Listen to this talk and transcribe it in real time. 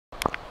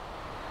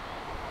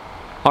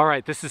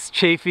Alright, this is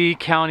Chaffee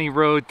County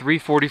Road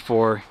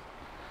 344.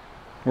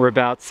 We're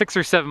about 6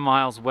 or 7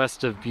 miles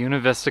west of Buena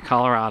Vista,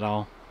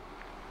 Colorado.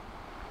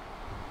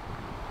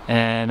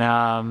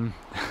 And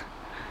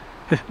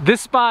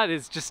this spot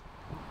is just,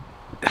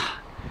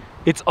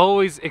 it's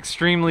always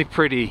extremely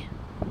pretty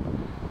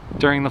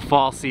during the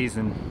fall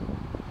season.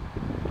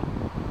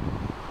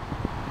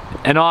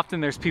 And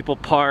often there's people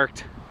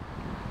parked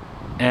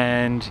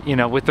and, you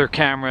know, with their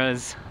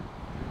cameras,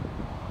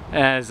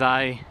 as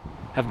I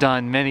have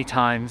done many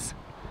times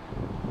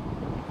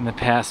in the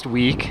past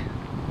week.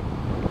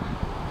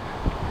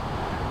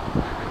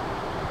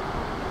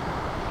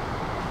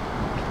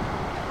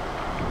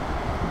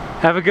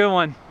 Have a good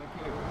one.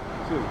 Thank you.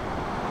 You too.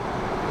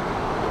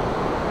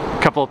 A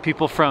couple of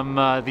people from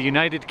the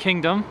United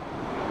Kingdom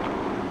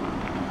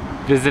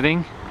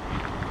visiting.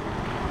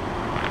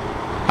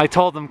 I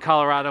told them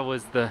Colorado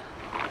was the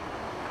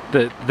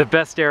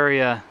best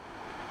area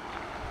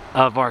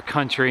of our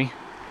country.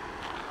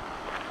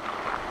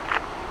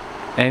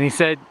 And he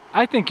said,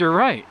 I think you're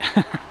right.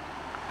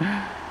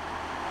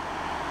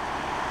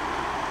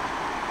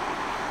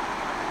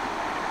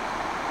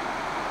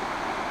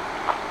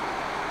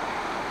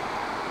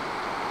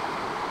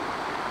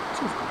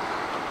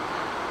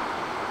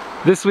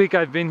 This week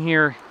I've been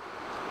here,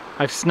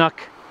 I've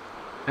snuck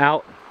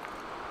out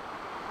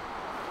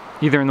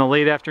either in the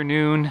late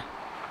afternoon,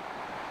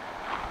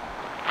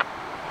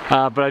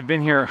 but I've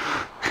been here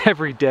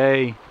every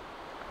day.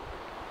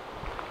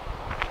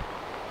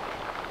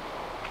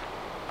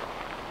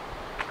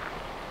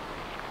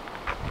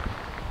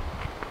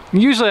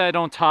 Usually I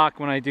don't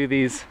talk when I do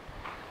these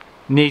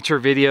nature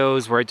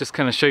videos where I just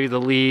kind of show you the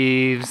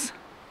leaves.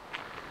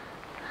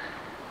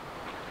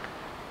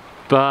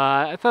 But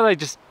I thought I'd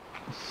just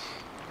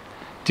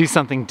do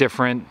something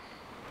different.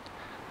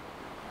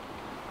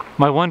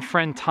 My one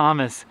friend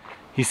Thomas,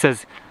 he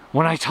says,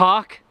 when I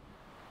talk,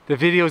 the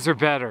videos are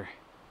better.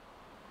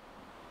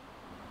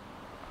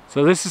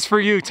 So this is for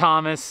you,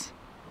 Thomas.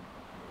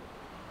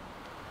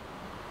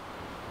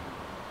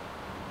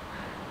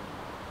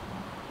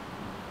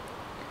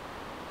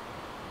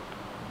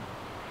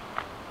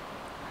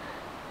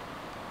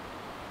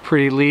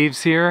 Pretty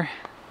leaves here.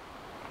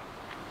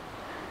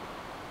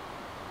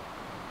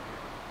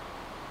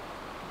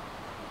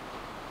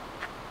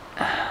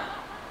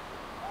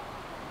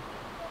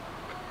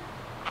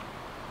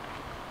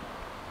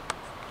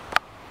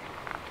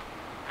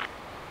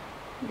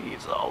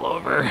 Leaves all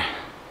over.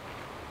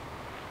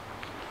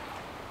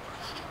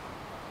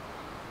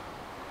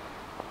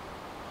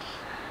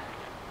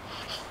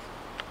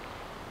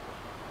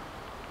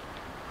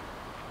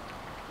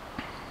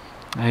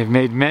 I've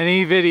made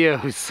many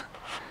videos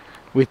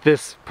with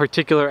this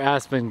particular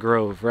aspen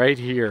grove right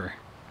here.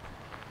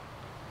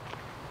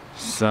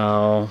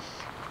 So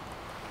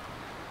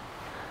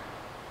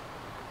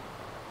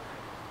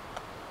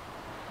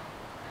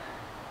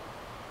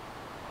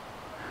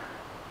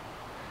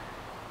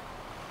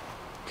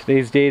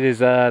today's date is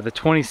the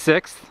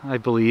 26th, I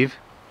believe.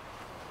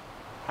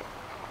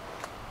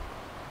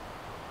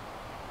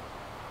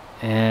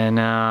 And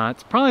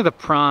it's probably the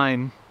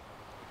prime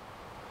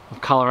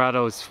of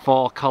Colorado's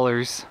fall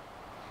colors.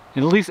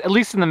 And at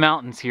least in the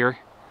mountains here.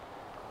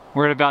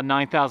 We're at about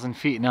 9,000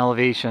 feet in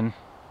elevation.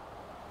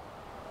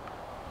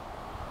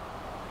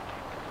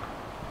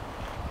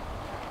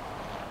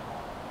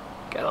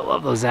 Gotta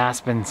love those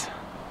aspens.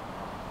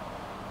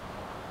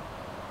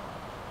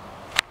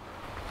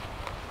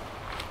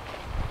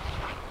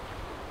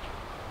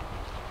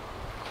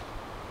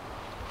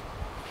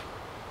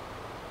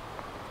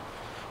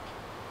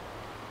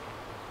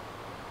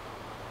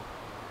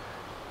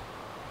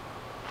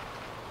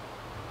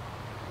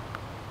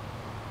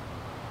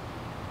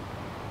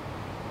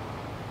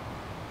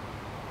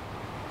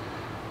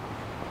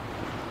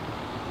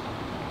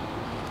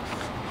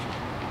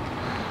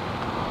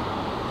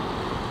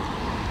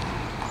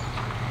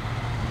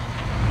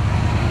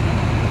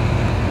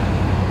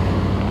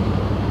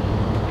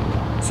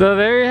 So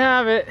there you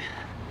have it.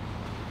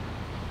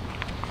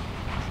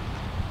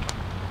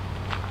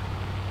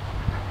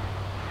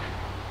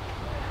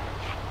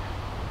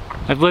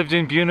 I've lived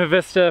in Buena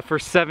Vista for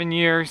 7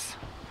 years,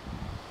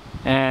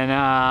 and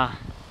I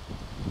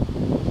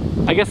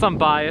guess I'm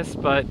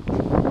biased, but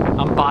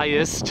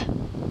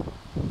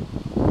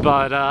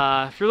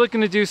if you're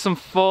looking to do some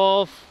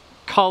fall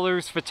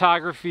colors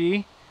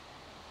photography,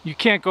 you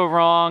can't go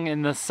wrong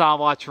in the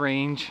Sawatch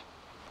Range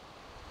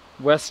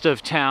west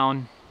of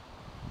town.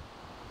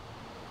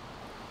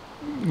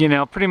 You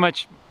know, pretty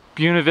much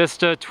Buena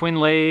Vista, Twin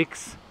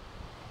Lakes,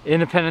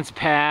 Independence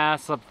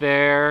Pass up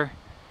there,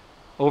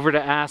 over to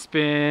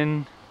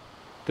Aspen,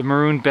 the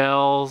Maroon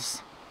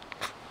Bells,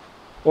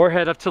 or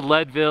head up to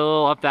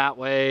Leadville up that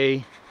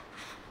way,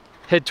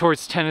 head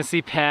towards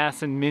Tennessee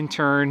Pass and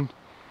Minturn.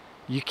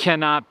 You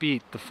cannot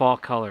beat the fall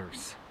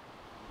colors.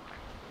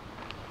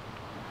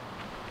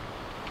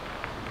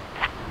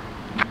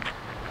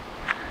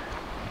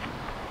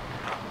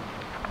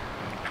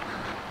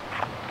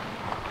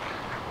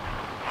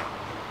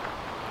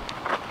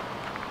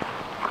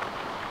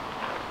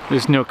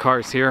 There's no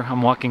cars here.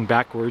 I'm walking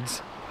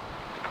backwards.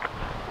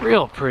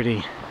 Real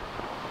pretty.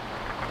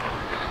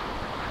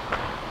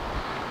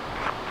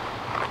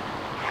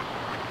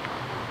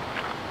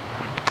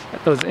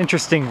 Got those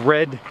interesting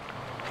red,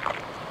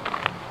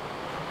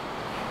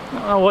 I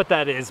don't know what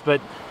that is, but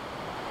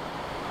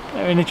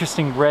an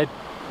interesting red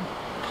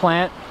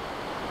plant.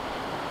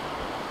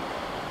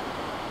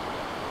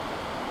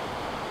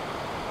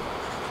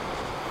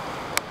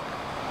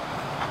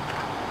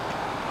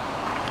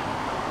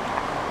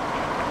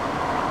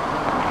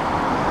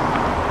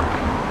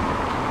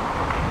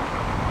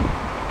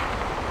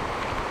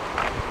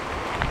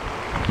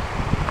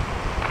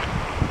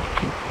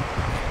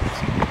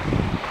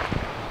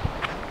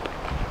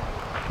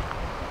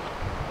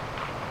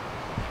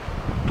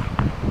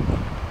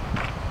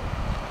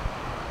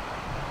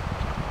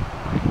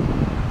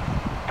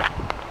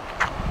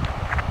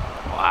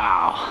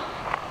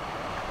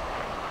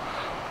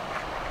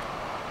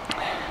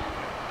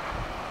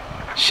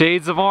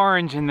 Shades of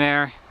orange in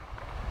there.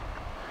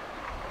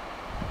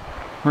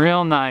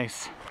 Real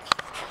nice.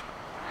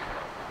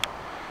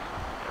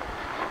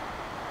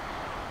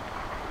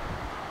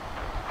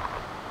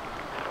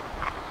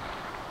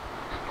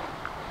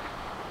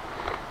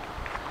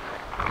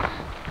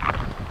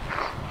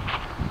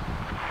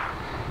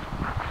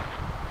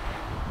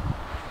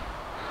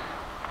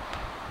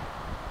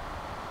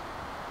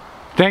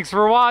 Thanks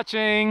for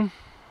watching.